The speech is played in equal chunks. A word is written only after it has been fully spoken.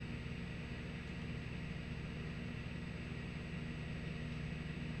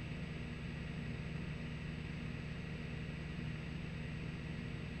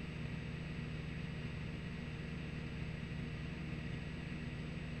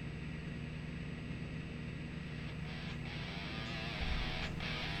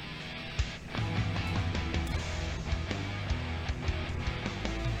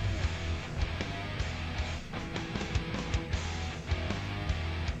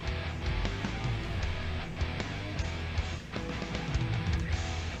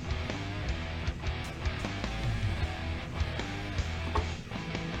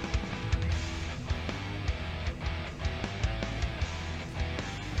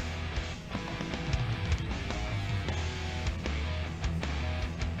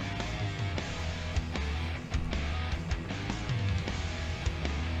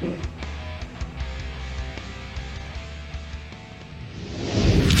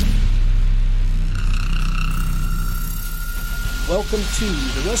welcome to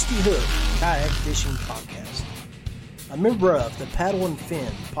the Rusty Hook Kayak Fishing Podcast, a member of the Paddle and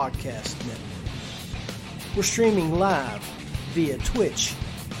Fin Podcast Network. We're streaming live via Twitch,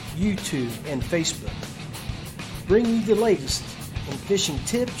 YouTube, and Facebook. Bringing you the latest in fishing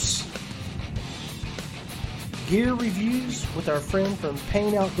tips, gear reviews with our friend from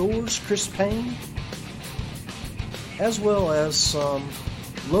Payne Outdoors, Chris Payne, as well as some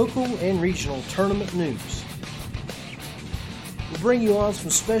local and regional tournament news. We'll bring you on some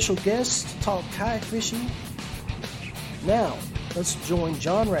special guests to talk kayak fishing. Now, let's join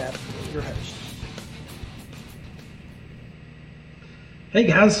John Rapp, your host. Hey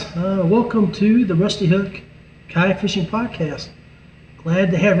guys, welcome to the Rusty Hook Kayak Fishing Podcast.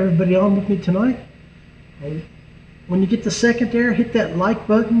 Glad to have everybody on with me tonight. When you get the second there, hit that like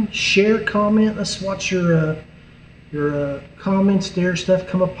button, share, comment. Let's watch your comments there, stuff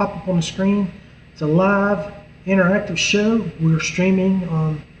pop up on the screen. It's a live interactive show. We're streaming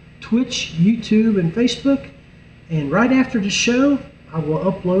on Twitch, YouTube, and Facebook. And right after the show, I will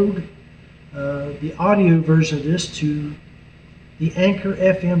upload the audio version of this to the Anchor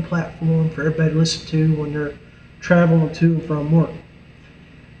FM platform for everybody to listen to when they're traveling to and from work.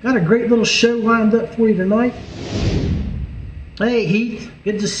 Got a great little show lined up for you tonight. Hey Heath,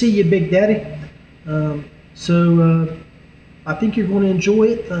 good to see you, Big Daddy. So I think you're going to enjoy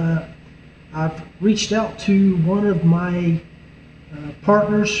it. I've reached out to one of my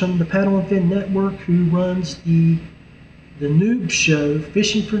partners from the Paddle and Fin Network who runs the Noob Show,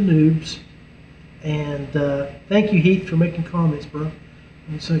 Fishing for Noobs. And thank you, Heath, for making comments, bro.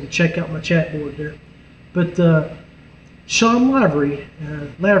 And so you can check out my chat board there. But Sean Lavery,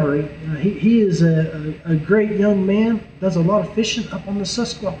 he is a great young man, does a lot of fishing up on the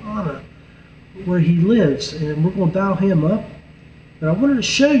Susquehanna where he lives, and we're going to dial him up. But I wanted to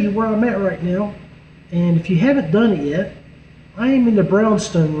show you where I'm at right now, and if you haven't done it yet, I am in the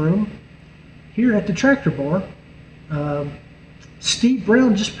brownstone room here at the tractor bar. Steve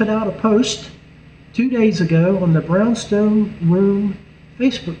Brown just put out a post 2 days ago on the Brownstone Room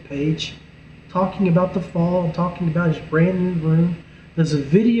Facebook page talking about the fall and talking about his brand new room. There's a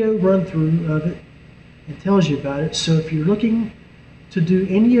video run through of it and tells you about it. So if you're looking to do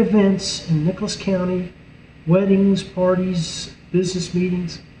any events in Nicholas County, weddings, parties, business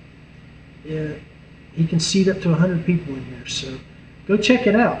meetings, he can seat up to 100 people in here. So go check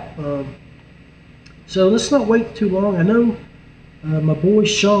it out. So let's not wait too long. I know my boy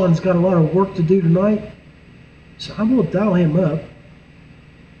Sean's got a lot of work to do tonight, so I'm going to dial him up.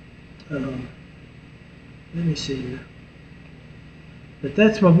 Let me see here. But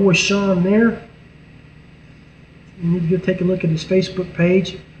that's my boy Sean there. You need to go take a look at his Facebook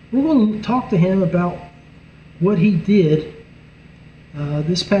page. We're going to talk to him about what he did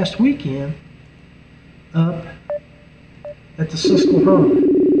this past weekend up at the Susquehanna.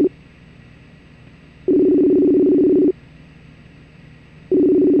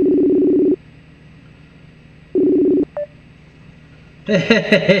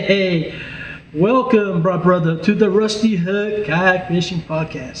 Hey, welcome, brother, to the Rusty Hook Kayak Fishing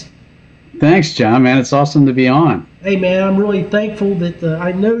Podcast. Thanks, John, man. It's awesome to be on. Hey, man, I'm really thankful that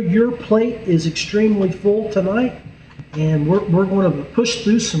I know your plate is extremely full tonight, and we're going to push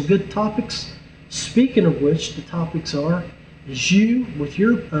through some good topics. Speaking of which, the topics is you with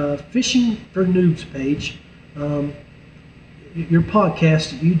your Fishing for Noobs page, your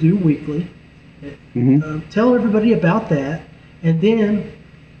podcast that you do weekly. Tell everybody about that, and then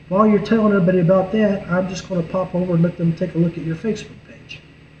while you're telling everybody about that, I'm just going to pop over and let them take a look at your Facebook page.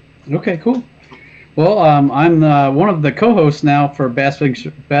 Okay, cool. Well, I'm one of the co-hosts now for Bass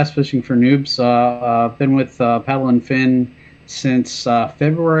Fishing for Noobs. I've been with Paddle and Fin since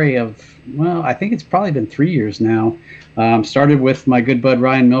February of, I think it's probably been 3 years now. Started with my good bud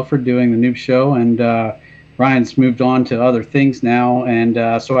Ryan Milford doing the Noob Show, and Ryan's moved on to other things now. And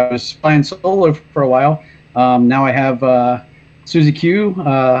so I was flying solo for a while. Now I have Susie Q,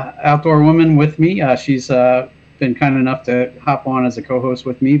 outdoor woman, with me. She's been kind enough to hop on as a co-host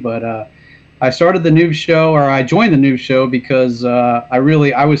with me, but I started the Noob Show, or I joined the Noob Show because I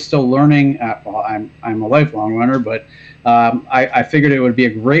was still learning. I'm a lifelong learner, but I figured it would be a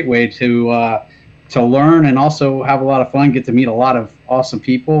great way to learn and also have a lot of fun, get to meet a lot of awesome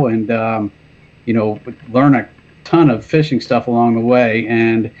people, and learn a ton of fishing stuff along the way.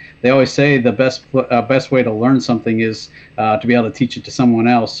 And they always say the best way to learn something is to be able to teach it to someone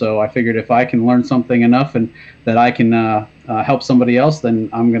else. So I figured if I can learn something enough and that I can help somebody else, then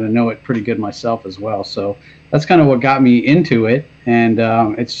I'm going to know it pretty good myself as well. So that's kind of what got me into it, and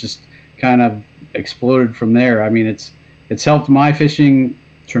it's just kind of exploded from there. I mean, it's helped my fishing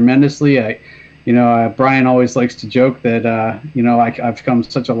tremendously. Brian always likes to joke that I've come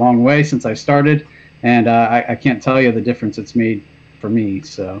such a long way since I started, and I can't tell you the difference it's made for me.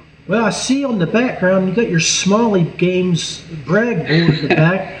 So. Well, I see on the background you got your Smalley Games brag board in the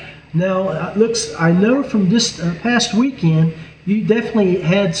back. Now, I know from this past weekend, you definitely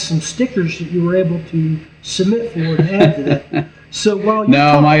had some stickers that you were able to submit for and add to that. So while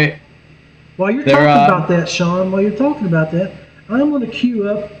you're talking about that, Sean, while you're talking about that, I'm going to queue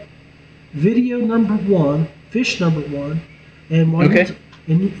up video number 1, fish number 1, and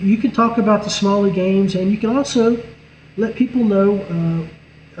and you can talk about the Smalley Games, and you can also let people know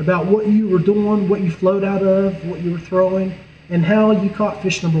about what you were doing, what you float out of, what you were throwing, and how you caught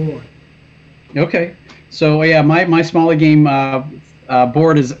fish number 1. Okay. So yeah, my Smalley Game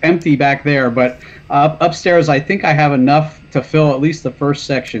board is empty back there, but upstairs I think I have enough to fill at least the first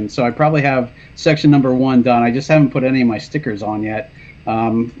section. So I probably have section number 1 done. I just haven't put any of my stickers on yet,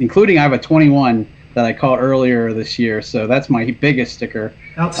 including I have a 21 that I caught earlier this year. So that's my biggest sticker.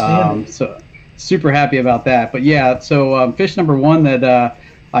 Outstanding. So super happy about that. But yeah, so fish number 1 that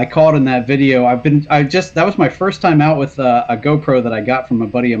I caught in that video. That was my first time out with a GoPro that I got from a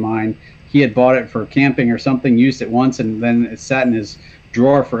buddy of mine. He had bought it for camping or something, used it once, and then it sat in his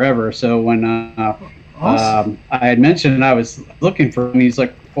drawer forever. So when awesome. I had mentioned I was looking for one, he's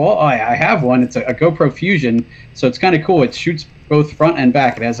like, well, I have one. It's a GoPro Fusion, so it's kind of cool. It shoots both front and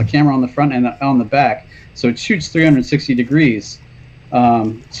back. It has a camera on the front and on the back, so it shoots 360 degrees.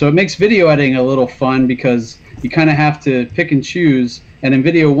 So it makes video editing a little fun because you kind of have to pick and choose. And in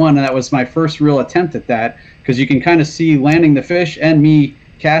video 1, that was my first real attempt at that, because you can kind of see landing the fish and me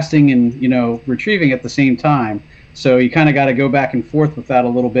casting and retrieving at the same time. So you kind of got to go back and forth with that a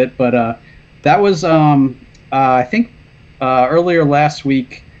little bit. But that was I think earlier last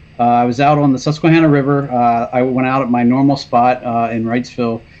week. I was out on the Susquehanna River. I went out at my normal spot in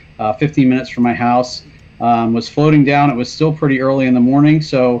Wrightsville, 15 minutes from my house. Was floating down. It was still pretty early in the morning,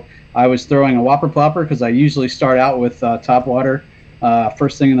 so I was throwing a whopper plopper because I usually start out with top water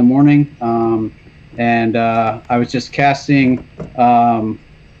first thing in the morning. And I was just casting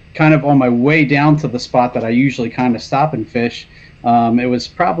kind of on my way down to the spot that I usually kind of stop and fish. It was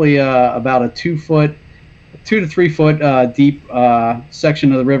probably about a 2 to 3 foot deep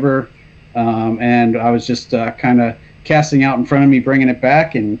section of the river, and I was just kind of casting out in front of me, bringing it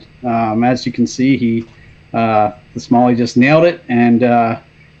back, and as you can see, the Smalley just nailed it, and I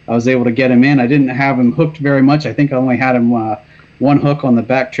was able to get him in. I didn't have him hooked very much. I think I only had him one hook on the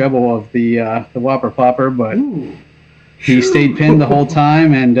back treble of the whopper plopper, but he stayed pinned the whole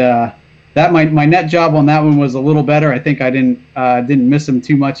time, and that my net job on that one was a little better. I think I didn't miss him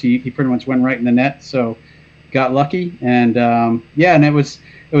too much. He pretty much went right in the net, so got lucky. And and it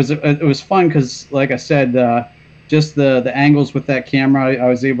was fun because, like I said, just the angles with that camera, I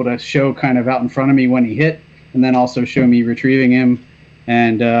was able to show kind of out in front of me when he hit, and then also show me retrieving him,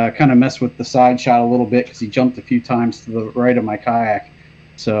 and kind of mess with the side shot a little bit because he jumped a few times to the right of my kayak.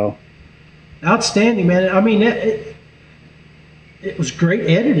 So outstanding, man. I mean, it was great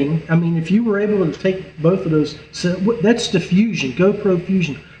editing. I mean, if you were able to take both of those, so that's the Fusion, GoPro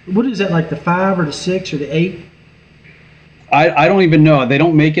Fusion. What is that, like the 5 or the 6 or the 8? I don't even know. They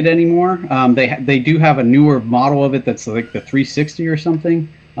don't make it anymore. They do have a newer model of it that's like the 360 or something.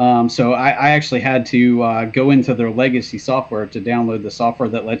 So I actually had to go into their legacy software to download the software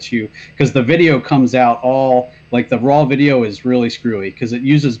that lets you, because the video comes out all, like the raw video is really screwy because it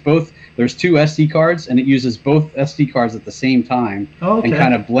uses both, there's 2 SD cards and it uses both SD cards at the same time. Okay. And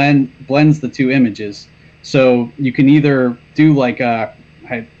kind of blends the 2 images. So you can either do like a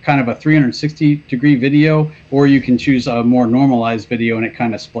kind of a 360 degree video, or you can choose a more normalized video and it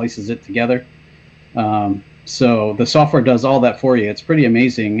kind of splices it together. So the software does all that for you. It's pretty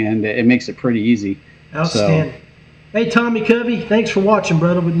amazing, and it makes it pretty easy. Outstanding. So, hey, Tommy Covey, thanks for watching,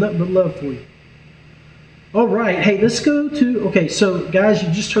 brother. With nothing but love for you. All right. Hey, let's go to, okay, so guys, you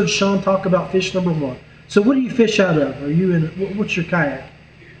just heard Sean talk about fish number 1. So what do you fish out of? Are you in, what's your kayak?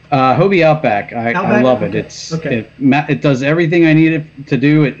 Hobie Outback. I love it. Okay. It does everything I need it to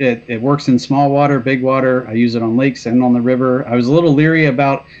do. It works in small water, big water. I use it on lakes and on the river. I was a little leery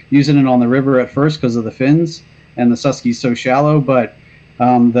about using it on the river at first because of the fins, and the Susky's so shallow, but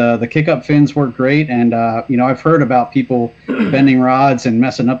the kick-up fins work great. And I've heard about people bending rods and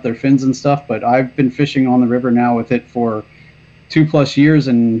messing up their fins and stuff, but I've been fishing on the river now with it for 2+ years,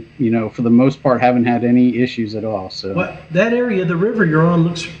 and for the most part haven't had any issues at all. So that area of the river you're on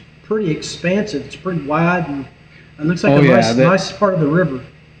looks pretty expansive. It's pretty wide, and it looks like nice part of the river.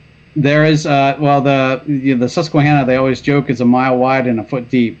 There is the Susquehanna, they always joke, is a mile wide and a foot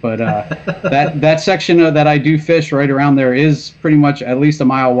deep, but that section that I do fish right around there is pretty much at least a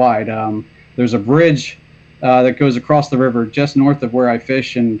mile wide. there's a bridge that goes across the river just north of where I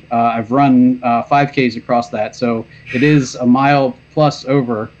fish, and I've run 5Ks across that, so it is a mile plus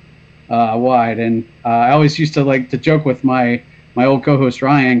over wide. And I always used to like to joke with my old co-host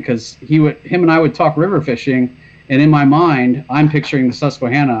Ryan, because him and I would talk river fishing, and in my mind I'm picturing the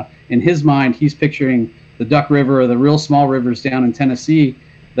Susquehanna. In his mind, he's picturing the Duck River or the real small rivers down in Tennessee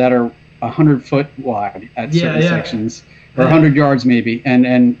that are 100 foot wide at certain sections, or 100 yards maybe,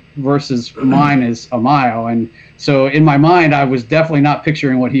 and versus mine is a mile. And so in my mind, I was definitely not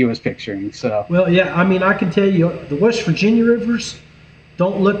picturing what he was picturing. So well, yeah, I mean, I can tell you the West Virginia rivers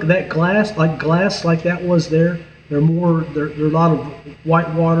don't look that glass like that was there. They're a lot of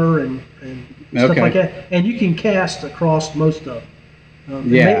white water and stuff like that, and you can cast across most of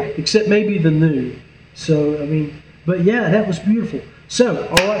them, except maybe the new. So I mean, but yeah, that was beautiful. So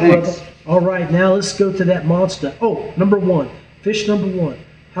all right, brother. All right, now let's go to that monster. Oh, fish number one.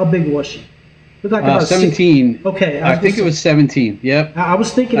 How big was she? Looked like about 17. Okay, I think it was 17. Yep. I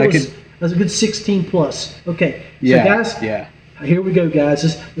was thinking it was a good 16 plus. Okay. So guys, here we go, guys.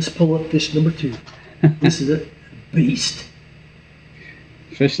 Let's pull up fish number two. This is a beast.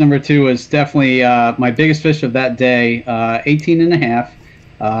 Fish number two was definitely my biggest fish of that day. 18 and a half.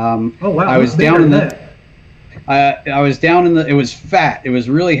 Oh wow! I was down in the. I was down in the. It was fat. It was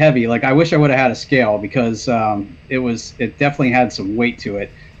really heavy. Like, I wish I would have had a scale, because it definitely had some weight to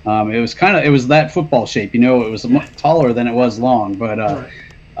it. It was that football shape. It was taller than it was long. But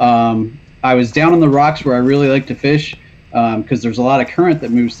I was down on the rocks where I really like to fish, because there's a lot of current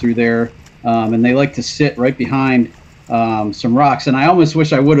that moves through there, and they like to sit right behind some rocks. And I almost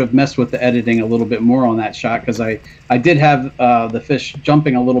wish I would have messed with the editing a little bit more on that shot, because I did have the fish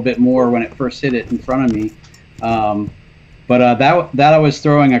jumping a little bit more when it first hit it in front of me. But that I was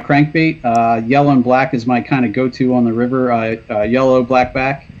throwing a crankbait. Yellow and black is my kind of go-to on the river. Yellow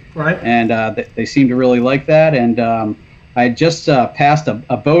blackback, right? And they seem to really like that. And I just passed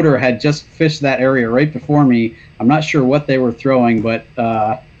a boater had just fished that area right before me. I'm not sure what they were throwing, but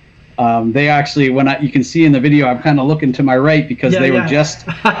they actually, you can see in the video, I'm kind of looking to my right, because they were just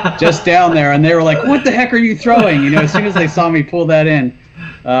down there, and they were like, "What the heck are you throwing?" As soon as they saw me pull that in.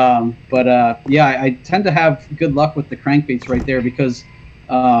 I tend to have good luck with the crankbaits right there, because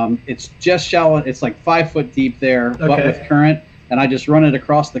it's just shallow. It's like 5 foot deep there, but with current, and I just run it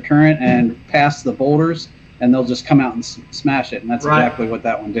across the current and past the boulders, and they'll just come out and smash it. And that's exactly what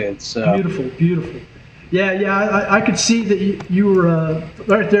that one did. So beautiful. Yeah, I could see that you were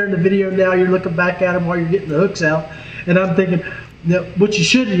right there in the video. Now you're looking back at them while you're getting the hooks out, and I'm thinking, what you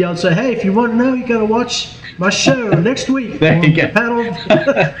should have yelled, say, "Hey, if you want to know, you got to watch my show next week." There you go.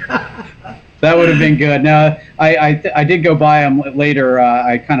 That would have been good. Now, I did go by them later.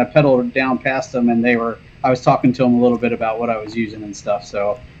 I kind of pedaled down past them, and I was talking to them a little bit about what I was using and stuff.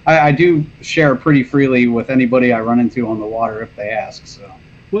 So I do share pretty freely with anybody I run into on the water if they ask. So.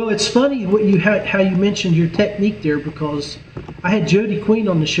 Well, it's funny how you mentioned your technique there, because I had Jody Queen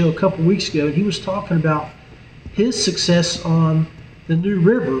on the show a couple weeks ago, and he was talking about his success on the New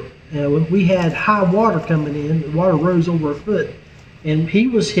River. When we had high water coming in, the water rose over a foot, and he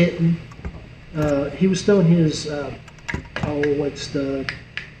was hitting. He was throwing his what's the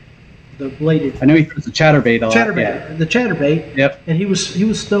bladed? I know he throws the chatterbait a lot. The chatterbait. Yep. And he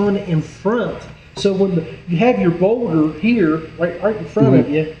was throwing it in front. So when you have your boulder here, right in front of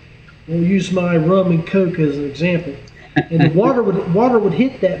you, we'll use my rum and coke as an example, and the water would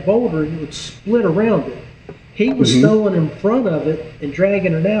hit that boulder and it would split around it. He was throwing in front of it and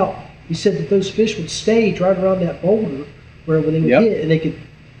dragging it out. He said that those fish would stage right around that boulder where when they would hit, and they could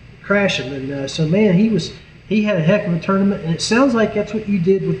crash them. And so, man, he had a heck of a tournament, and it sounds like that's what you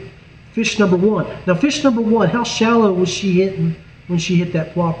did with fish number one. Now, fish number one, how shallow was she hitting when she hit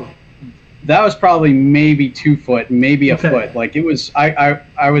that plopper? That was probably maybe 2 foot, maybe a foot. Like, it was,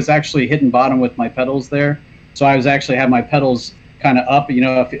 I was actually hitting bottom with my pedals there. So I was actually had my pedals kind of up,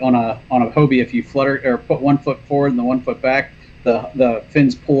 if on a Hobie, if you flutter or put 1 foot forward and the 1 foot back, the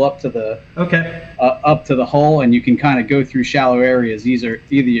fins pull up to the up to the hull, and you can kind of go through shallow areas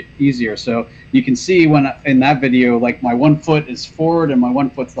easier. So you can see when in that video, like, my 1 foot is forward and my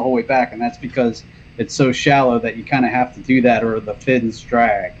 1 foot's the whole way back, and that's because it's so shallow that you kind of have to do that or the fins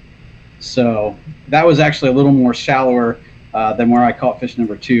drag. So that was actually a little more shallower than where I caught fish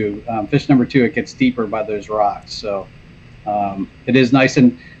number two. Fish number two, it gets deeper by those rocks. So it is nice.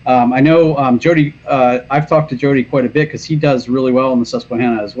 And I know Jody, I've talked to Jody quite a bit because he does really well in the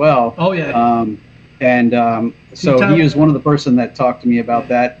Susquehanna as well. Oh, yeah. So he is one of the person that talked to me about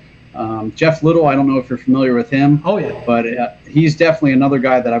that. Jeff Little, I don't know if you're familiar with him. Oh, yeah. But he's definitely another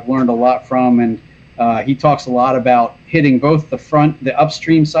guy that I've learned a lot from. And he talks a lot about hitting both the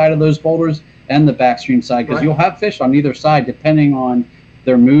upstream side of those boulders and the backstream side, because you'll have fish on either side depending on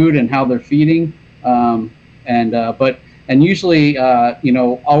their mood and how they're feeding. And usually,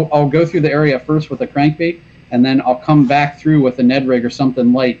 I'll go through the area first with a crankbait, and then I'll come back through with a Ned rig or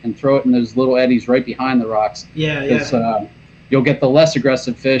something light and throw it in those little eddies right behind the rocks. Yeah. You'll get the less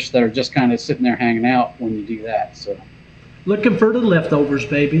aggressive fish that are just kind of sitting there hanging out when you do that. So, looking for the leftovers,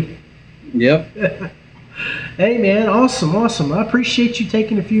 baby. Yep. Hey, man, awesome. I appreciate you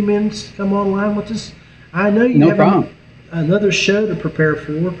taking a few minutes to come online with us. I know you have another show to prepare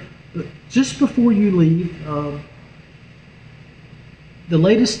for, but just before you leave, the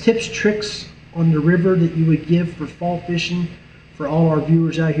latest tips, tricks on the river that you would give for fall fishing for all our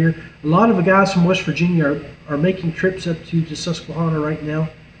viewers out here. A lot of the guys from West Virginia are making trips up to the Susquehanna right now.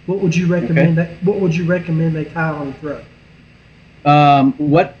 What would you recommend? What would you recommend they tie on and throw?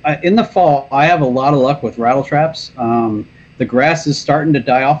 In the fall, I have a lot of luck with rattle traps. The grass is starting to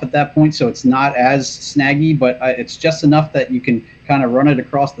die off at that point, so it's not as snaggy, but it's just enough that you can kind of run it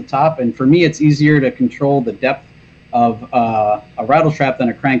across the top. And for me, it's easier to control the depth of a rattle trap than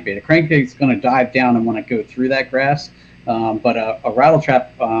a crankbait. A crankbait is going to dive down and want to go through that grass, but a rattle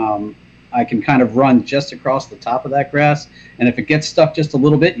trap, I can kind of run just across the top of that grass, and if it gets stuck just a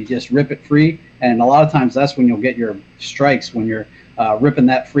little bit, you just rip it free. And a lot of times that's when you'll get your strikes, when you're ripping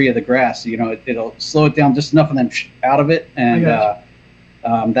that free of the grass. It'll slow it down just enough and then out of it, and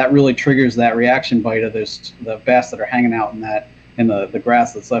that really triggers that reaction bite of the bass that are hanging out in the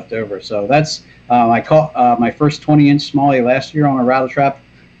grass that's left over. So that's I caught my first 20-inch smallie last year on a rattle trap,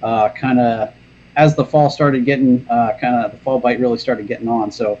 kind of as the fall started getting the fall bite really started getting on.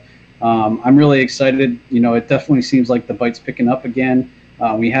 So I'm really excited. It definitely seems like the bite's picking up again.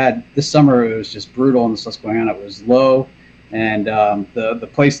 We had this summer, it was just brutal in the Susquehanna. It was low, and the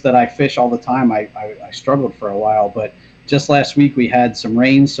place that I fish all the time, I struggled for a while. But just last week we had some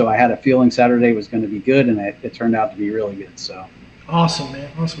rain, so I had a feeling Saturday was going to be good, and it turned out to be really good. So awesome,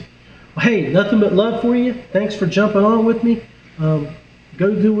 man, awesome. Well, hey, nothing but love for you. Thanks for jumping on with me.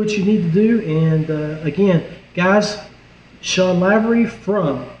 Go do what you need to do, and again, guys, Sean Lavery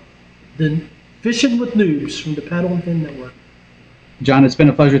from the Fishing with Noobs from the Paddle and Fin Network. John, it's been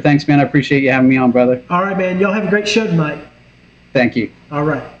a pleasure. Thanks, man. I appreciate you having me on, brother. All right, man. Y'all have a great show tonight. Thank you. All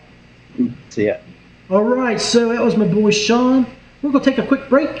right. See ya. All right. So that was my boy Sean. We're going to take a quick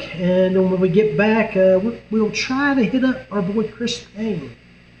break, and then when we get back, we'll try to hit up our boy Chris Payne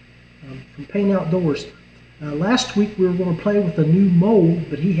from Payne Outdoors. Last week we were going to play with a new mold,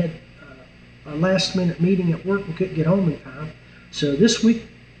 but he had a last-minute meeting at work and couldn't get home in time. So this week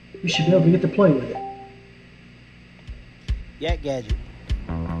we should be able to get to play with it. Yak Gadget,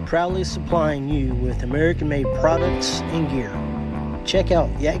 proudly supplying you with American-made products and gear. Check out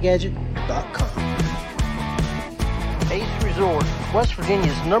yakgadget.com. Ace Resort, West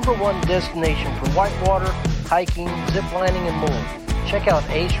Virginia's #1 destination for whitewater, hiking, ziplining, and more. Check out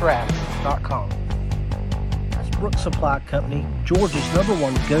acewrap.com. That's Brooks Supply Company, Georgia's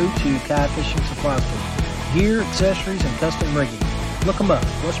 #1 go-to kayak fishing supply store. Gear, accessories, and custom rigging. Look them up,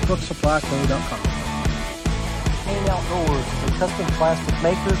 westbrooksupplyco.com. Payne Outdoors is a custom plastic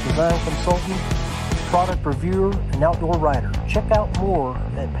maker, design consultant, product reviewer, and outdoor writer. Check out more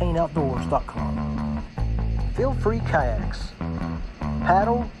at payneoutdoors.com. Feel Free Kayaks.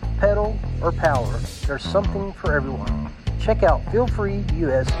 Paddle, pedal, or power, there's something for everyone. Check out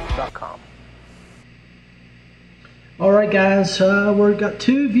feelfreeus.com. All right, guys, we've got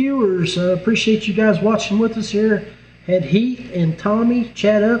 2 viewers. Appreciate you guys watching with us here. Had Heath and Tommy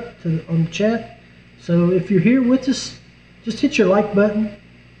chat up on the chat. So if you're here with us, just hit your like button.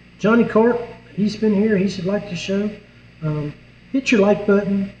 Johnny Cart, he's been here. He said like the show. Hit your like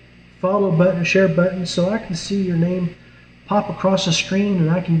button, follow button, share button, so I can see your name pop across the screen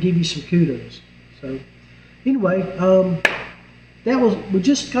and I can give you some kudos. So anyway, we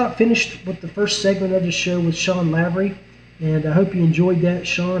just got finished with the first segment of the show with Sean Lavery, and I hope you enjoyed that.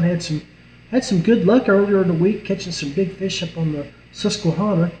 Sean had some good luck earlier in the week catching some big fish up on the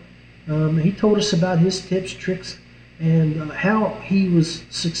Susquehanna. He told us about his tips, tricks, and how he was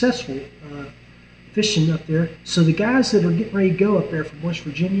successful fishing up there. So the guys that are getting ready to go up there from West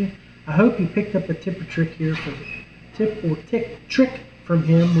Virginia, I hope you picked up a tip or trick here trick from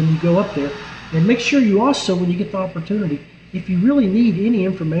him when you go up there. And make sure you also, when you get the opportunity, if you really need any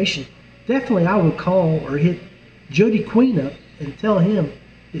information, definitely I would call or hit Jody Queen up and tell him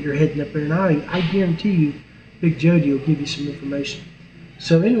that you're heading up there. And I guarantee you, Big Jody will give you some information.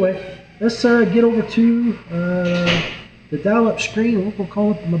 So anyway, let's get over to the dial-up screen. We're going to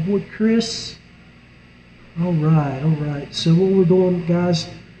call up my boy Chris. All right. So what we're doing, guys,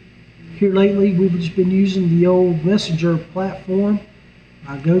 here lately, we've just been using the old messenger platform.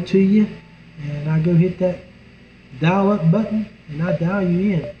 I go to you, and I go hit that dial up button, and I dial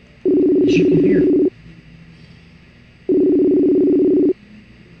you in, as you can hear.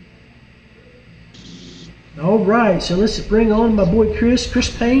 All right, so let's bring on my boy Chris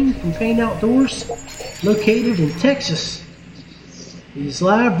Payne from Payne Outdoors, located in Texas. He's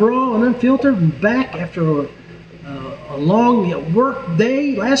live, raw, and unfiltered, and back after a long work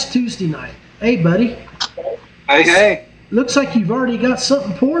day last Tuesday night. Hey, buddy. Hey. Looks like you've already got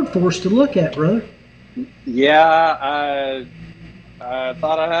something poured for us to look at, brother. Yeah, I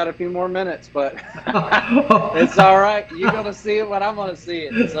thought I had a few more minutes, but it's all right. You're going to see it when I'm going to see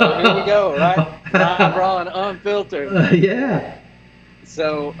it. So here we go, right? Live, raw, and unfiltered. Yeah.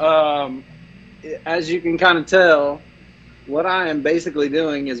 So as you can kind of tell, what I am basically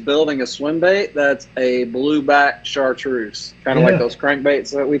doing is building a swim bait that's a blueback chartreuse, kind of like those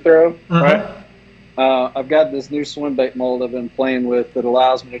crankbaits that we throw, right? I've got this new swim bait mold I've been playing with that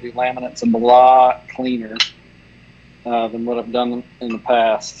allows me to do laminates a lot cleaner than what I've done in the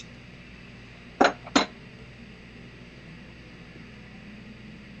past.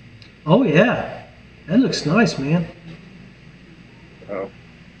 Oh yeah, that looks nice, man. Oh,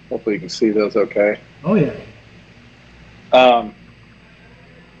 hopefully you can see those okay. Oh yeah.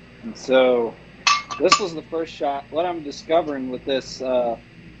 And so this was the first shot. What I'm discovering with this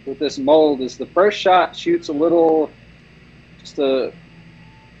mold is the first shot shoots just a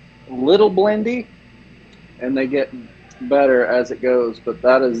little blendy, and they get better as it goes. But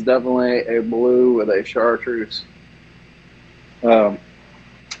that is definitely a blue with a chartreuse. And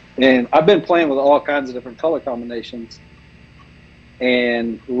I've been playing with all kinds of different color combinations,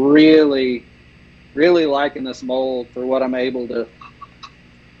 and really liking this mold for what I'm able to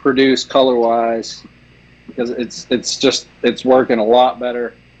produce color-wise, because it's working a lot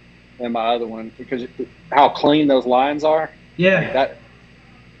better than my other one, because how clean those lines are. Yeah.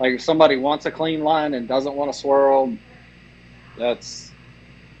 Like if somebody wants a clean line and doesn't want to swirl,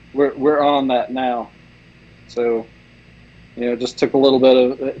 we're on that now. So, just took a little bit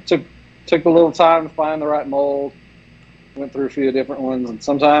of took a little time to find the right mold. Went through a few different ones, and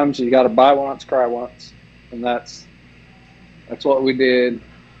sometimes you got to buy once, cry once, and that's what we did.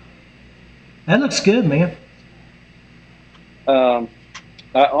 That looks good, man. I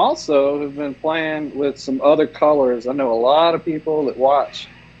also have been playing with some other colors. I know a lot of people that watch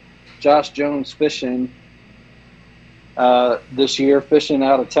Josh Jones fishing this year, fishing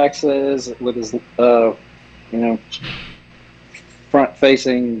out of Texas with his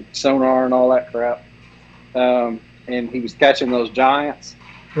front-facing sonar and all that crap. And he was catching those giants.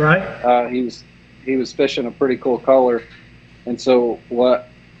 Right. He was fishing a pretty cool color, and so what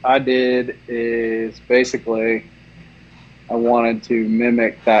I did is basically I wanted to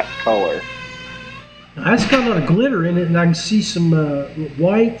mimic that color. Now, that's got a lot of glitter in it, and I can see some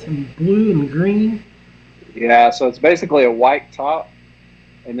white and blue and green. Yeah, so it's basically a white top,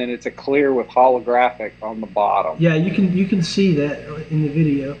 and then it's a clear with holographic on the bottom. Yeah, you can see that in the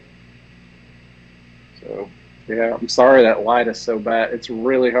video. So. Yeah, I'm sorry that light is so bad. It's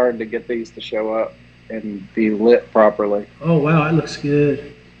really hard to get these to show up and be lit properly. Oh wow, it looks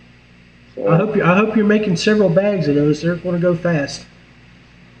good. So, I hope you're making several bags of those. They're going to go fast.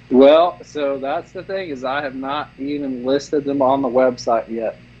 Well, so that's the thing, is I have not even listed them on the website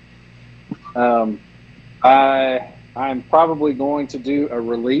yet. I'm probably going to do a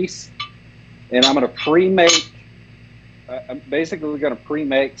release, and I'm going to pre-make. I'm basically going to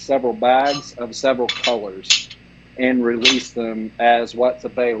pre-make several bags of several colors and release them as what's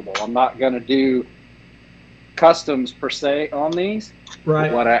available. I'm not going to do customs per se on these. Right.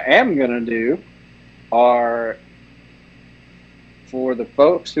 But what I am going to do are, for the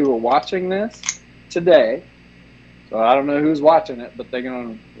folks who are watching this today, so I don't know who's watching it, but they're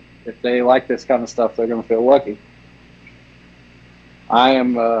going to, if they like this kind of stuff, they're going to feel lucky. I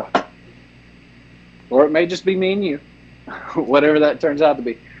am, or it may just be me and you, whatever that turns out to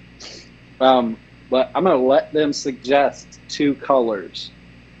be. But I'm going to let them suggest 2 colors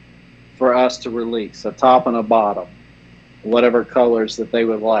for us to release, a top and a bottom, whatever colors that they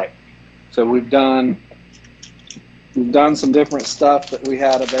would like. So we've done some different stuff that we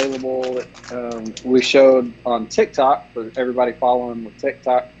had available that we showed on TikTok for everybody following with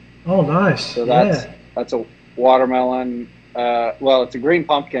TikTok. Oh, nice. So that's a watermelon. Well, it's a green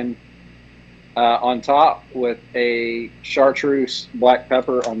pumpkin on top with a chartreuse black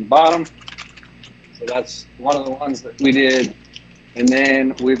pepper on the bottom. So that's one of the ones that we did. And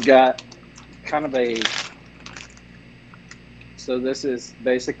then we've got kind of so this is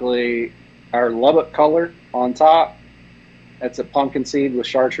basically our Lubbock color on top That's a pumpkin seed with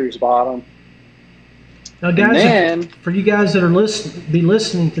chartreuse bottom. Now, guys, then, for you guys that are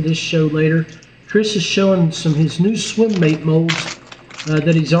listening to this show later, Chris is showing his new swim mate molds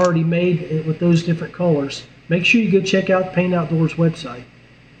that he's already made with those different colors. Make sure you go check out Payne Outdoors website.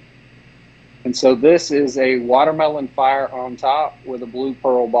 And so this is a watermelon fire on top with a blue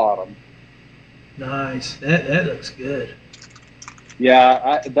pearl bottom. Nice. That looks good.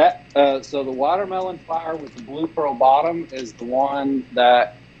 Yeah, so the watermelon fire with the blue pearl bottom is the one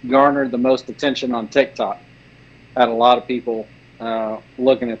that garnered the most attention on TikTok. Had a lot of people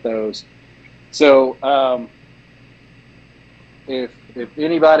looking at those. So if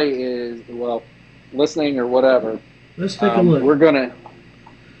anybody is listening or whatever, let's take a look. We're gonna,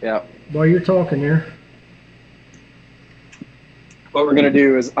 While you're talking here, what we're gonna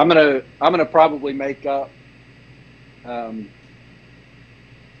do is I'm gonna probably make up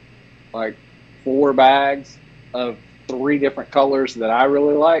like 4 bags of 3 different colors that I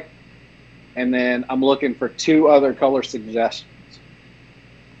really like, and then I'm looking for 2 other color suggestions.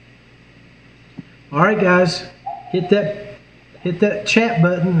 All right, guys, hit that chat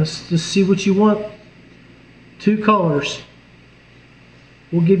button. Let's just see what you want. 2 colors.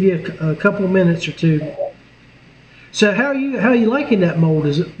 We'll give you a couple of minutes or 2. So how are you liking that mold?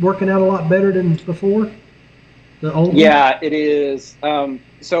 Is it working out a lot better than before? The old Yeah, it is.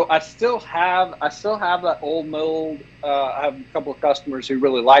 So I still have that old mold. I have a couple of customers who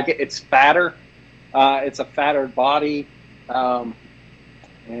really like it. It's fatter. It's a fatter body, and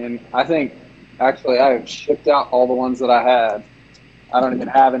I think actually I have shipped out all the ones that I had. I don't even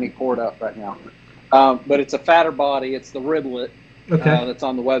have any poured up right now. But it's a fatter body. It's the riblet that's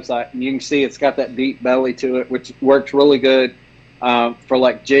on the website, and you can see it's got that deep belly to it, which works really good for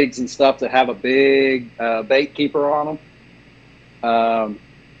like jigs and stuff that have a big bait keeper on them.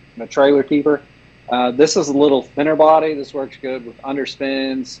 A trailer keeper. This is a little thinner body. This works good with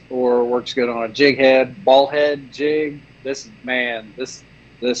underspins or works good on a jig head, ball head jig. This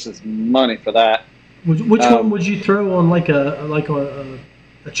is money for that. Which one would you throw on like a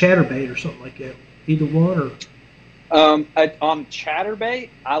chatterbait or something like that? Either one or? On chatterbait,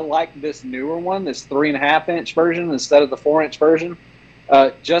 I like this newer one, this 3.5-inch version instead of the 4-inch version,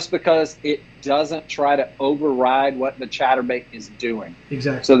 just because it doesn't try to override what the chatterbait is doing.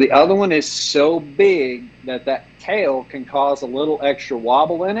 Exactly. So the other one is so big that tail can cause a little extra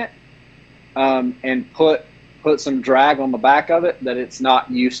wobble in it, and put some drag on the back of it that it's not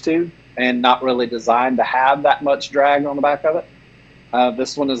used to and not really designed to have that much drag on the back of it.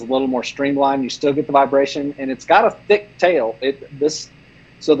 This one is a little more streamlined. You still get the vibration, and it's got a thick tail.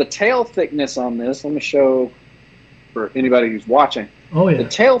 So the tail thickness on this, let me show for anybody who's watching. Oh yeah. The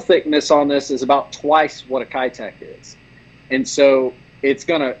tail thickness on this is about twice what a Kitech is, and so it's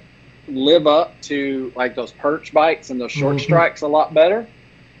gonna live up to like those perch bites and those short strikes a lot better.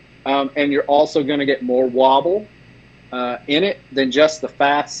 And you're also gonna get more wobble in it than just the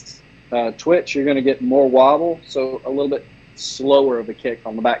fast twitch. You're gonna get more wobble, so a little bit slower of a kick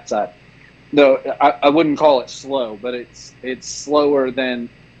on the backside. No, I wouldn't call it slow, but it's slower than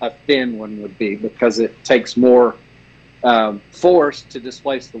a thin one would be because it takes more force to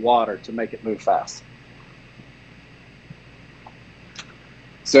displace the water to make it move fast.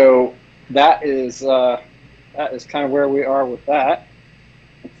 So that is kind of where we are with that.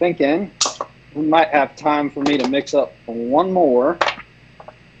 I'm thinking we might have time for me to mix up one more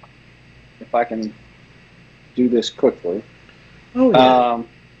if I can do this quickly. Oh yeah.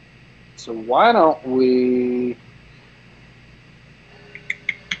 So why don't we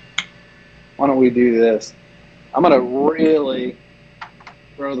do this? I'm gonna really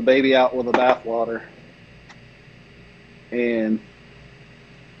throw the baby out with the bathwater, and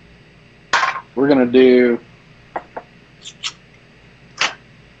we're gonna do.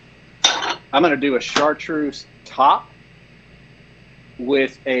 I'm gonna do a chartreuse top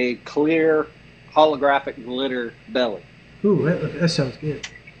with a clear holographic glitter belly. Ooh, that sounds good.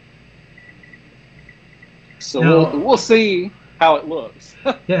 So we'll see how it looks.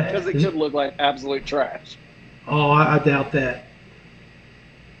 Yeah, because it could look like absolute trash. Oh, I doubt that.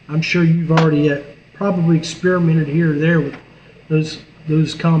 I'm sure you've already probably experimented here or there with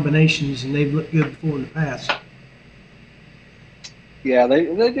those combinations, and they've looked good before in the past. Yeah,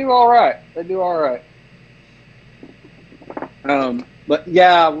 they do all right. They do all right. But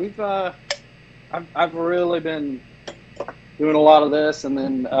yeah, I've really been doing a lot of this, and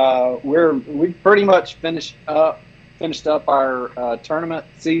then we've pretty much finished up our tournament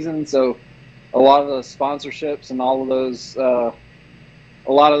season. So a lot of the sponsorships and all of those, a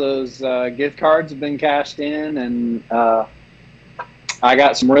lot of those gift cards have been cashed in, and I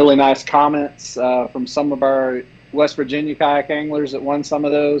got some really nice comments from some of our West Virginia kayak anglers that won some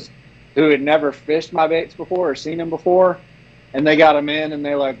of those who had never fished my baits before or seen them before, and they got them in, and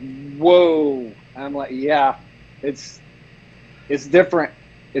they're like, "Whoa!" I'm like, "Yeah, it's different.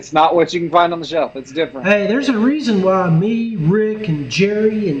 It's not what you can find on the shelf. It's different." Hey, there's a reason why me, Rick, and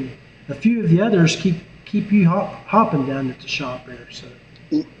Jerry, and a few of the others keep you hopping down at the shop there. So.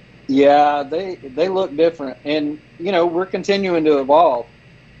 Yeah, they look different, and we're continuing to evolve.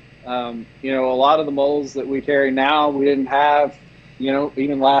 A lot of the molds that we carry now we didn't have,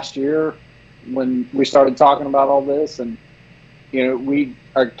 even last year when we started talking about all this, and we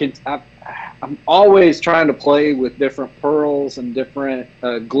are. I'm always trying to play with different pearls and different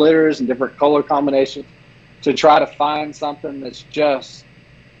glitters and different color combinations to try to find something that's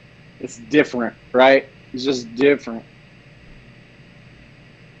it's different, right? It's just different.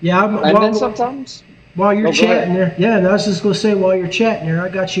 Yeah, then sometimes while you're chatting there, and I was just going to say while you're chatting there, I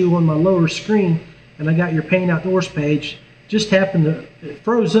got you on my lower screen, and I got your Payne Outdoors page. Just happened it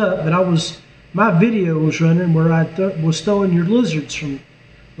froze up, but my video was running where I was throwing your lizards from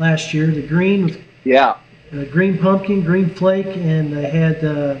last year, the green with green pumpkin, green flake, and they had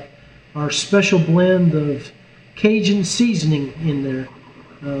our special blend of Cajun seasoning in there.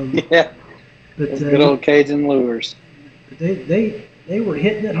 But good old Cajun lures. They were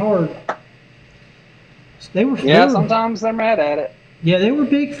hitting it hard. Sometimes they're mad at it. Yeah, they were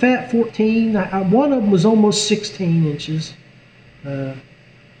big, fat 14. One of them was almost 16 inches.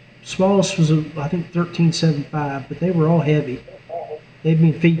 Smallest was, I think, 13.75, but they were all heavy. They've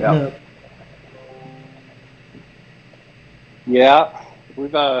been feeding up. Yeah,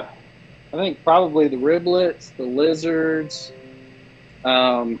 we've, I think probably the riblets, the lizards,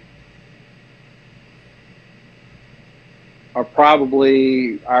 are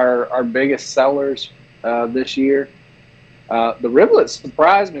probably our biggest sellers this year. The riblets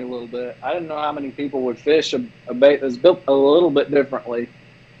surprised me a little bit. I didn't know how many people would fish a bait that's built a little bit differently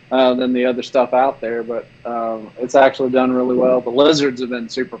than the other stuff out there, but it's actually done really well. The lizards have been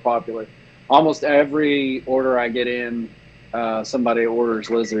super popular. Almost every order I get in, somebody orders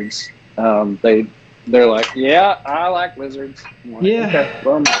lizards. They're like, "Yeah, I like lizards." I'm like, yeah, okay,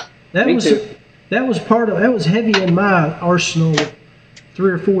 well, that was heavy in my arsenal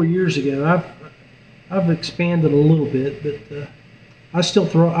 3 or 4 years ago. I've expanded a little bit, but I still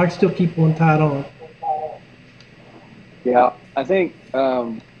keep one tied on. Yeah, I think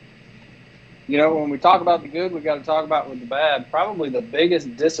when we talk about the good, we got to talk about with the bad. Probably the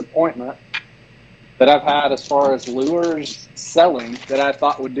biggest disappointment that I've had as far as lures selling that I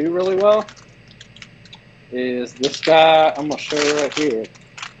thought would do really well is this guy. I'm gonna show you right here.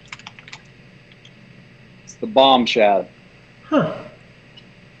 It's the bomb shad. Huh.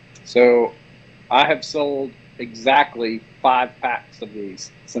 So I have sold exactly 5 packs of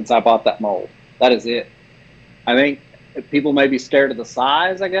these since I bought that mold. That is it. I think people may be scared of the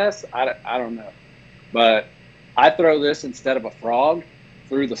size, I guess. I don't know. But I throw this instead of a frog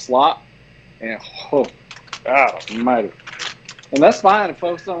through the slot, and almighty. And that's fine if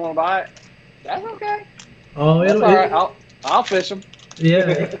folks don't want to buy it. That's okay. Oh, that's all right. I'll fish them.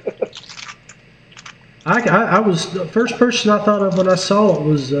 Yeah. I was the first person I thought of when I saw it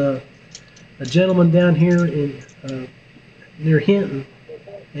was a gentleman down here in near Hinton,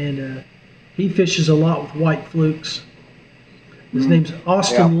 and he fishes a lot with white flukes. His name's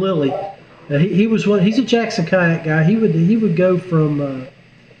Austin Lilly. He's a Jackson kayak guy. He would go from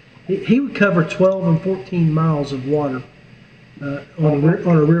he would cover 12 and 14 miles of water on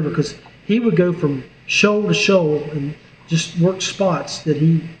a river, because he would go from shoal to shoal and just work spots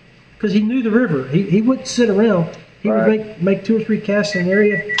because he knew the river. He wouldn't sit around. He would make 2 or 3 casts in an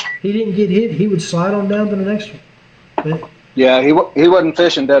area. He didn't get hit, he would slide on down to the next one. But, yeah, he wasn't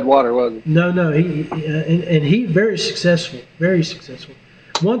fishing dead water, was he? No. He very successful. Very successful.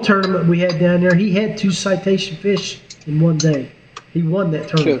 One tournament we had down there, he had 2 citation fish in one day. He won that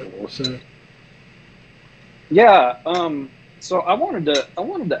tournament. Cool. So. Yeah. So I wanted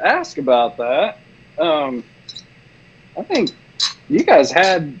to ask about that. I think you guys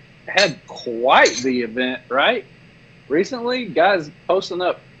had quite the event, right? Recently, guys posting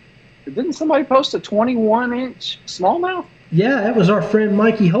up. Didn't somebody post a 21-inch smallmouth? Yeah, that was our friend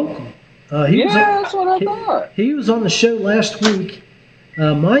Mikey Holcomb. That's what I thought. He was on the show last week.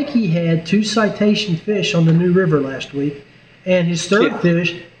 Mikey had 2 citation fish on the New River last week, and his third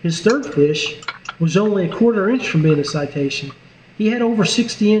fish was only a 1/4 inch from being a citation. He had over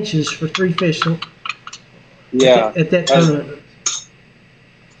 60 inches for 3 fish. At that tournament.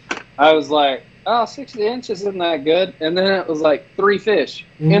 I was like, 60 inches isn't that good. And then it was like 3 fish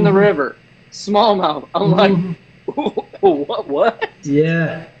in the river, smallmouth. I'm like, what?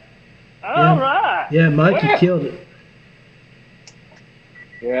 Yeah. All right. Yeah, Mikey killed it.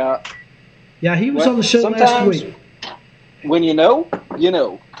 Yeah. Yeah, he was Well, on the show last sometimes week. when you know,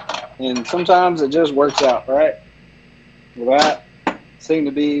 and sometimes it just works out, right? Well, that seemed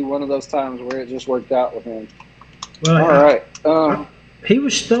to be one of those times where it just worked out with him. Well, All right. he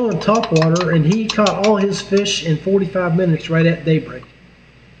was still in topwater, and he caught all his fish in 45 minutes right at daybreak.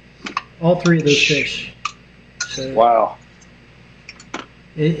 All 3 of those fish. So, Wow.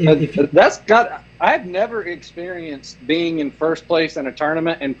 If you, I've never experienced being in first place in a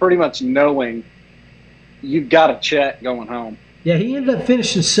tournament and pretty much knowing you've got a check going home. yeah, he ended up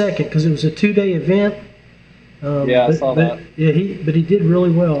finishing second because it was a 2-day event. Yeah, I saw that. Yeah, he did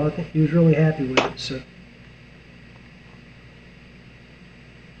really well. I think he was really happy with it. So.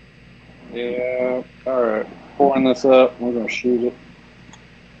 Yeah. All right. Pouring this up. We're gonna shoot it.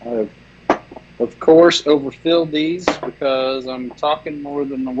 I have, of course, overfilled these because I'm talking more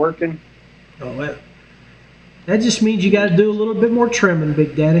than I'm working. Oh, that just means you got to do a little bit more trimming,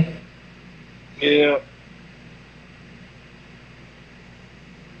 Big Daddy. Yeah.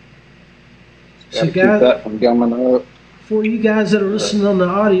 So, keep guys, that from gumming up. for you guys that are listening on the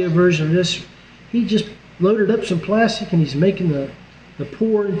audio version of this, he just loaded up some plastic and he's making the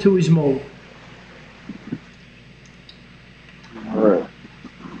pour into his mold. All right.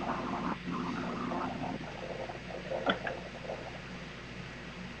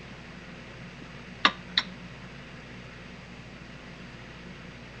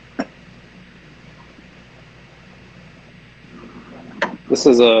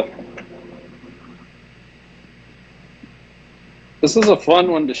 This is a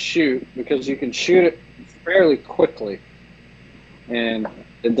fun one to shoot because you can shoot it fairly quickly, and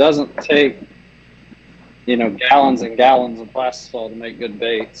it doesn't take gallons and gallons of plastisol to make good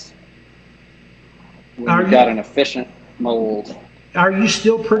baits when you've got an efficient mold. Are you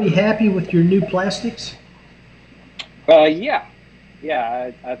still pretty happy with your new plastics? Yeah.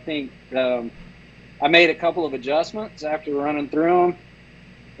 I think I made a couple of adjustments after running through them,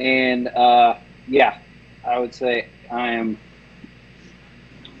 and yeah, I would say I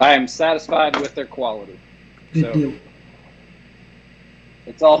am satisfied with their quality. Good deal.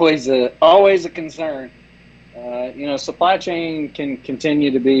 It's always a concern. Supply chain can continue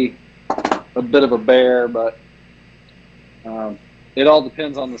to be a bit of a bear, but it all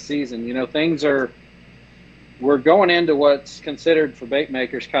depends on the season. We're going into what's considered for bait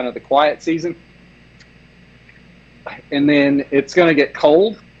makers kind of the quiet season, and then it's going to get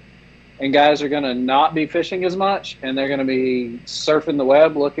cold, and guys are going to not be fishing as much, and they're going to be surfing the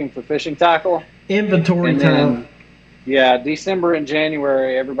web looking for fishing tackle. Inventory time. Yeah, December and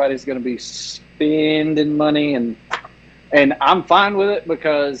January, everybody's going to be spending money, and I'm fine with it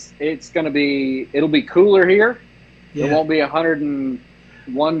because it'll be cooler here. Yeah. It won't be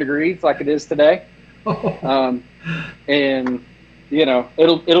 101 degrees like it is today. And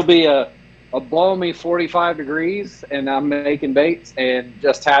it'll be a balmy 45 degrees, and I'm making baits and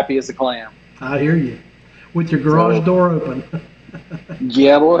just happy as a clam. I hear you. With your garage door open.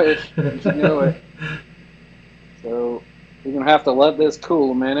 Yeah, boy. You know it. So we're going to have to let this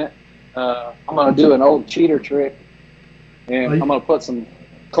cool a minute. I'm going to do an old cheater trick, and I'm going to put some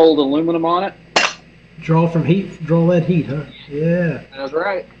cold aluminum on it. Draw that heat, huh? Yeah. That's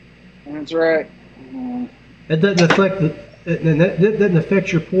right. It doesn't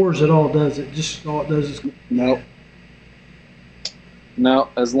affect your pores at all, does it? Just all it does is... Nope. No,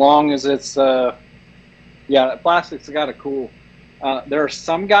 as long as it's... plastic's got to cool. There are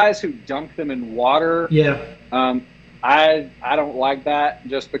some guys who dunk them in water. Yeah. I don't like that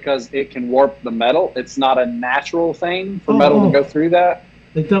just because it can warp the metal. It's not a natural thing for metal to go through that.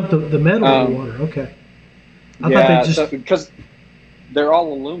 They dump the metal in the water. Okay. Because they're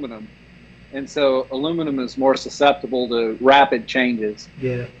all aluminum, and so aluminum is more susceptible to rapid changes.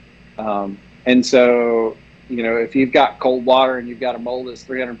 Yeah. And so, if you've got cold water and you've got a mold that's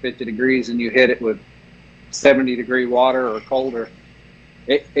 350 degrees and you hit it with 70-degree water or colder,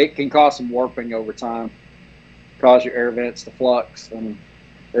 it can cause some warping over time, cause your air vents to flux, and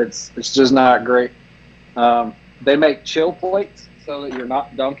it's just not great. They make chill plates so that you're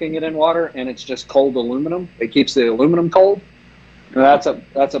not dunking it in water and it's just cold aluminum. It keeps the aluminum cold. And that's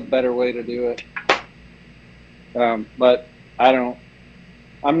a better way to do it. But I'm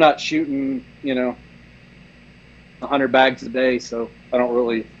not shooting 100 bags a day, so I don't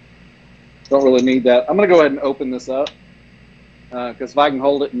really need that. I'm gonna go ahead and open this up because if I can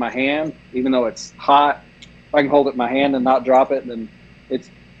hold it in my hand, even though it's hot, if I can hold it in my hand and not drop it, then it's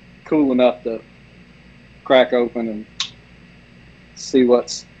cool enough to crack open and see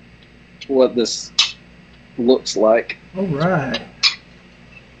what this looks like. All right.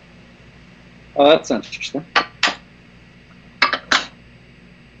 Oh, that's interesting.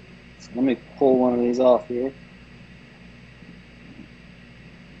 Let me pull one of these off here.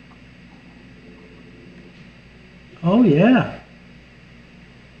 Oh yeah.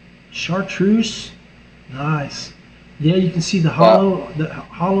 Chartreuse. Nice. Yeah, you can see the hollow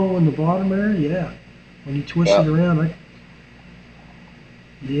in the bottom area. Yeah. When you twist it around,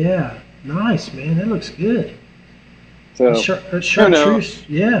 yeah. Nice, man. That looks good. So chartreuse.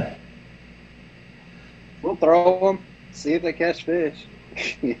 Yeah. We'll throw them, see if they catch fish.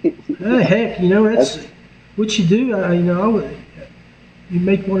 Hey, heck, that's what you do. You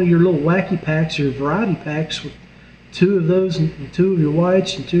make one of your little wacky packs or variety packs with 2 of those and 2 of your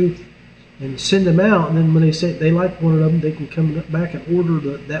whites and send them out. And then when they say they like one of them, they can come back and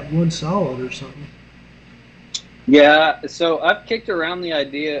order that one solid or something. Yeah, so I've kicked around the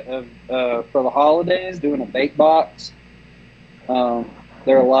idea of for the holidays doing a bait box. There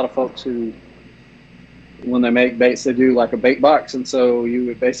are a lot of folks who, when they make baits, they do like a bait box, and so you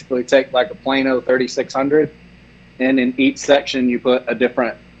would basically take like a Plano 3600, and in each section you put a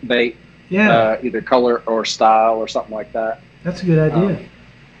different bait, either color or style or something like that. That's a good idea.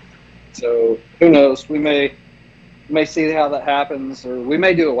 So who knows? We may see how that happens, or we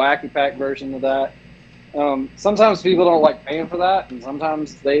may do a wacky pack version of that. Sometimes people don't like paying for that, and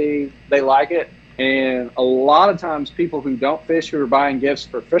sometimes they like it. And a lot of times people who don't fish, who are buying gifts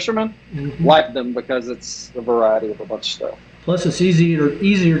for fishermen, like them because it's a variety of a bunch of stuff. Plus it's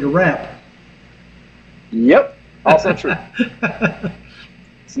easier to wrap. Yep, also true.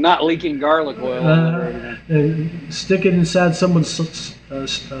 It's not leaking garlic oil. And stick it inside someone's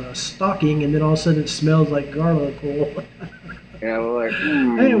stocking, and then all of a sudden it smells like garlic oil. Yeah, we're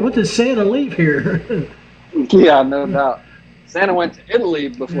like, hey, what did Santa leave here? Yeah, no doubt. Santa went to Italy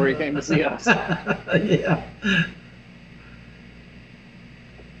before he came to see us. Yeah.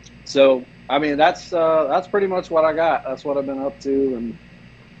 So, I mean, that's pretty much what I got. That's what I've been up to, and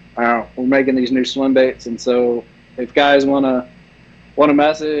we're making these new swim baits. And so, if guys want to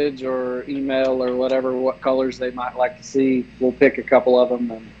message or email or whatever, what colors they might like to see, we'll pick a couple of them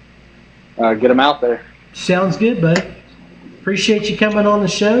and get them out there. Sounds good, buddy. Appreciate you coming on the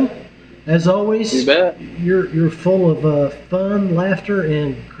show. As always, you bet. You're full of fun, laughter,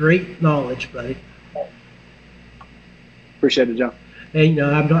 and great knowledge, buddy. Appreciate it, John. Hey,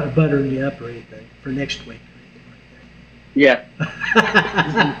 I'm not buttering you up or anything for next week. Yeah.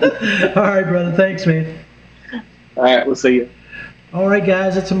 All right, brother. Thanks, man. All right, we'll see you. All right,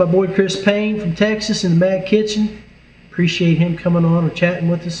 guys. That's my boy Chris Payne from Texas in the Mad Kitchen. Appreciate him coming on and chatting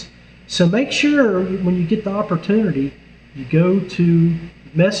with us. So make sure when you get the opportunity, you go to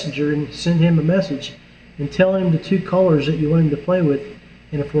Messenger and send him a message and tell him the 2 colors that you want him to play with,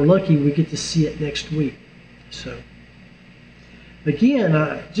 and if we're lucky we get to see it next week. So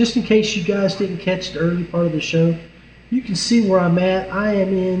again, just in case you guys didn't catch the early part of the show, you can see where I'm at. I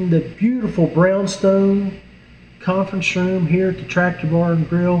am in the beautiful Brownstone conference room here at the Tractor Bar and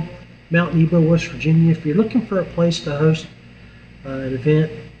Grill, Mount Nebo, West Virginia. If you're looking for a place to host an event,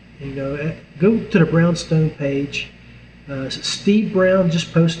 go to the Brownstone page. Steve Brown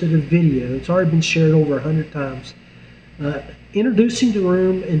just posted a video. It's already been shared over 100 times. Introducing the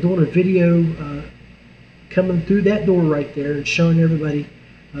room and doing a video coming through that door right there and showing everybody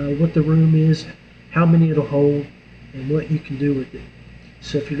what the room is, how many it'll hold, and what you can do with it.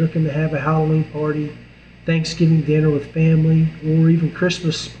 So if you're looking to have a Halloween party, Thanksgiving dinner with family, or even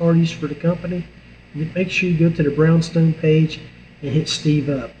Christmas parties for the company, make sure you go to the Brownstone page and hit Steve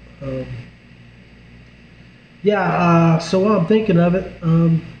up. So while I'm thinking of it,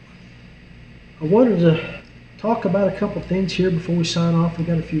 I wanted to talk about a couple things here before we sign off. We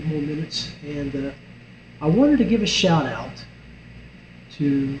got a few more minutes, and I wanted to give a shout out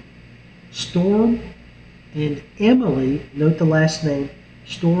to Storm and Emily. Note the last name,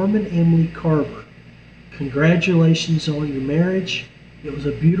 Storm and Emily Carver. Congratulations on your marriage. It was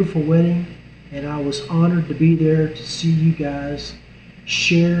a beautiful wedding, and I was honored to be there to see you guys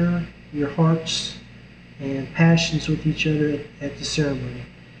share your hearts and passions with each other at the ceremony.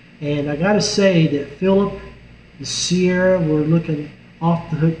 And I gotta say that Philip and Sierra were looking off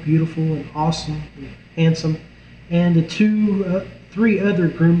the hook beautiful and awesome and handsome. And the 3 other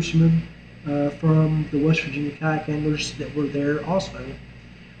groomsmen from the West Virginia kayak anglers that were there also,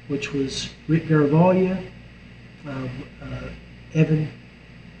 which was Rick Garvalia, Evan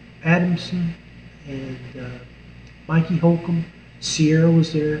Adamson, and Mikey Holcomb. Sierra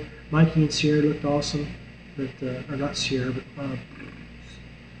was there. Mikey and Sierra looked awesome. Or not Sierra, but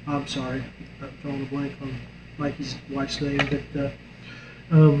I'm sorry, I'm drawing a blank on Mikey's wife's name. But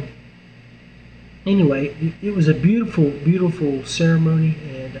anyway, it was a beautiful, beautiful ceremony,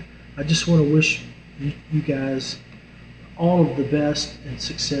 and I just want to wish you guys all of the best and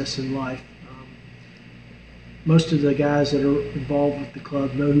success in life. Most of the guys that are involved with the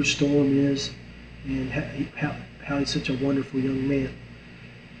club know who Storm is and how he's such a wonderful young man.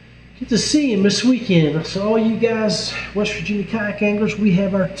 Get to see him this weekend. So all you guys, West Virginia kayak anglers, we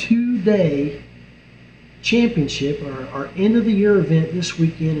have our 2-day championship, our end of the year event this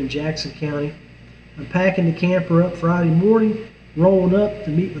weekend in Jackson County. I'm packing the camper up Friday morning, rolling up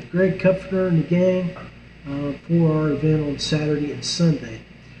to meet with Greg Kupferner and the gang for our event on Saturday and Sunday.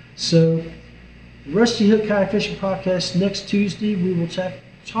 So the Rusty Hook Kayak Fishing Podcast next Tuesday, we will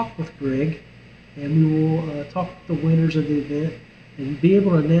talk with Greg, and we will talk with the winners of the event and be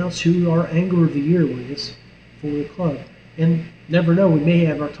able to announce who our Angler of the Year is for the club. And never know, we may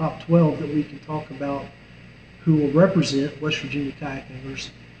have our top 12 that we can talk about who will represent West Virginia kayak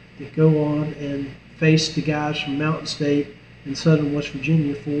anglers that go on and face the guys from Mountain State and Southern West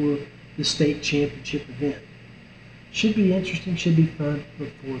Virginia for the state championship event. Should be interesting, should be fun. Look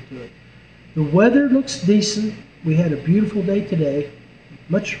forward to it. The weather looks decent. We had a beautiful day today.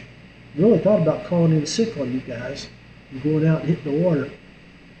 Really thought about calling in sick on you guys and going out and hitting the water.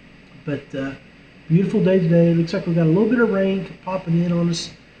 But beautiful day today. Looks like we got a little bit of rain popping in on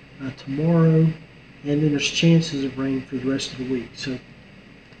us tomorrow, and then there's chances of rain for the rest of the week. So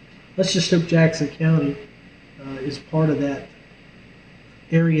let's just hope Jackson County is part of that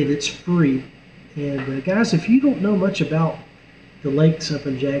area that's free. And guys, if you don't know much about the lakes up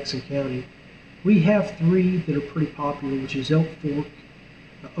in Jackson County, we have 3 that are pretty popular, which is Elk Fork,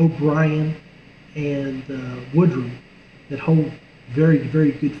 O'Brien, and Woodrum, that hold very,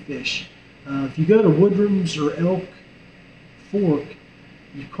 very good fish. If you go to Woodrum's or Elk Fork,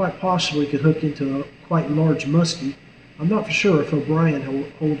 you quite possibly could hook into a quite large muskie. I'm not for sure if O'Brien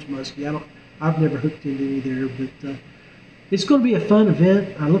holds muskie. I've never hooked into any there, but it's going to be a fun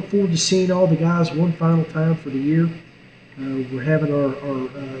event. I look forward to seeing all the guys one final time for the year. We're having our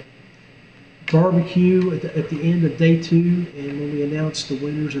barbecue at the end of day 2, and when we announce the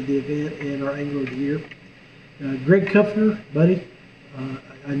winners of the event and our Angler of the Year. Greg Kupferner, buddy,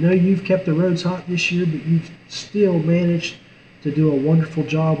 I know you've kept the roads hot this year, but you've still managed to do a wonderful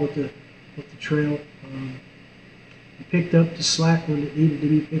job with the trail. You picked up the slack when it needed to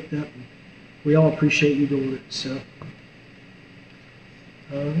be picked up, and we all appreciate you doing it. So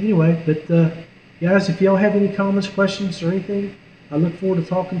anyway, but guys, if y'all have any comments, questions, or anything, I look forward to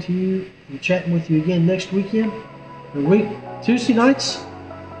talking to you and chatting with you again next weekend. Tuesday nights,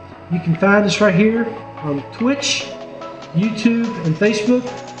 you can find us right here on Twitch, YouTube, and Facebook.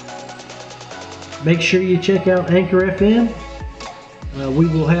 Make sure you check out Anchor FM. We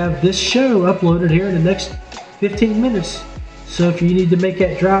will have this show uploaded here in the next 15 minutes. So if you need to make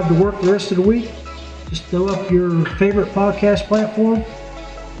that drive to work the rest of the week, just throw up your favorite podcast platform,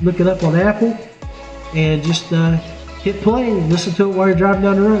 look it up on Apple, and just hit play and listen to it while you're driving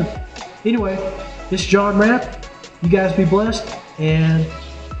down the road. Anyway, this is John Rapp. You guys be blessed, and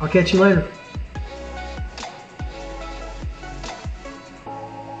I'll catch you later.